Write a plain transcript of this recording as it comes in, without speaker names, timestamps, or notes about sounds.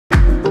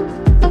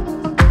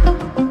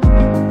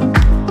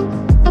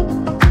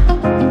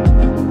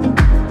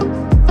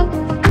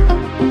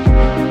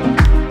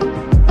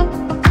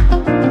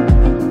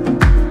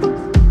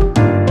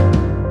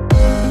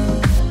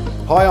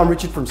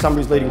Richard from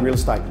Sunbury's Leading Real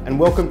Estate, and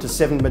welcome to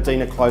 7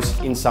 Medinah Close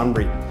in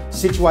Sunbury.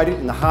 Situated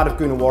in the heart of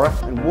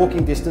Goonawarra and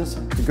walking distance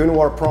to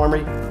Goonawarra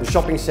Primary, the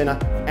shopping centre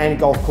and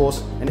golf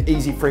course, and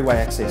easy freeway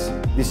access.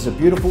 This is a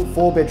beautiful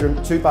 4-bedroom,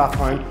 2-bath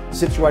home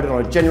situated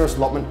on a generous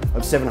allotment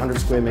of 700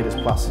 square metres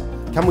plus.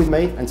 Come with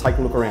me and take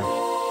a look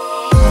around.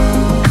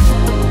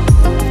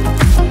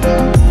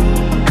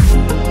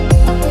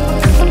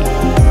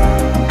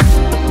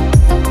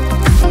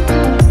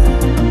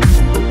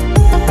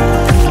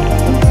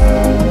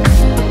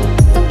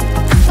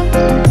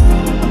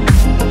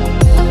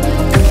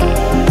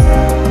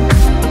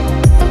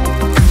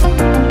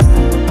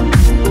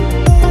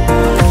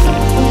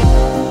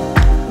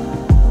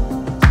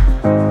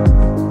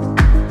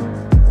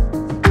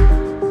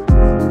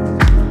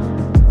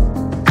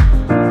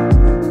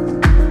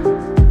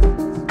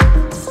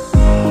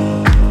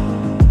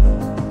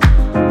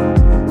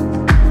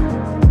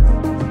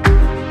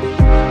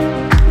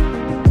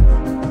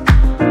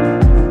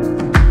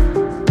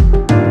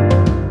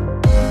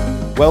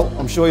 Well,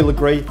 I'm sure you'll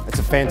agree it's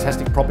a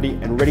fantastic property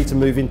and ready to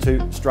move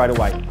into straight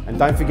away. And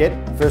don't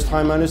forget, first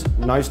homeowners,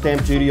 no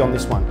stamp duty on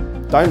this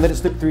one. Don't let it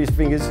slip through your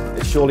fingers,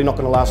 it's surely not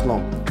going to last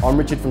long. I'm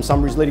Richard from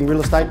Sunbury's Leading Real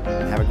Estate,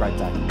 and have a great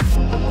day.